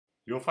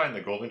You'll find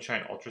the Golden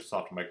Shine Ultra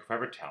Soft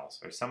Microfiber towels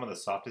are some of the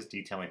softest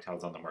detailing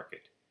towels on the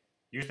market.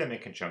 Use them in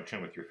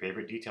conjunction with your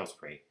favorite detail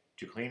spray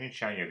to clean and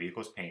shine your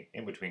vehicle's paint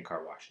in between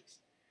car washes.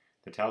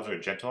 The towels are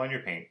gentle on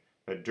your paint,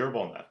 but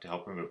durable enough to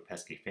help remove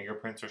pesky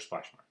fingerprints or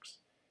splash marks.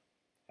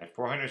 At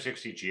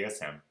 460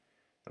 GSM,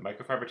 the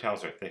microfiber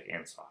towels are thick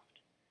and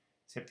soft.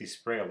 Simply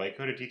spray a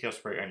light-coated detail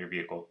spray on your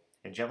vehicle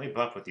and gently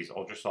buff with these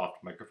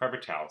ultra-soft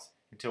microfiber towels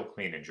until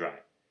clean and dry.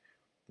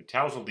 The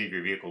towels will leave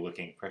your vehicle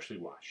looking freshly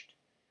washed.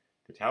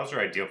 The towels are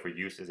ideal for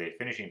use as a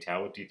finishing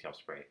towel with detail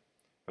spray,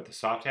 but the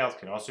soft towels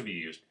can also be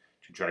used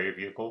to dry your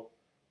vehicle,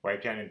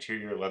 wipe down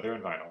interior leather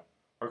and vinyl,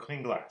 or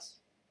clean glass.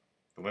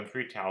 The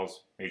lint-free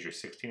towels measure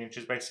 16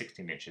 inches by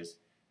 16 inches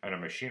and are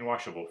machine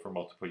washable for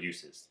multiple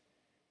uses.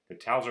 The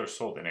towels are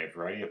sold in a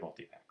variety of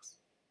multi-packs.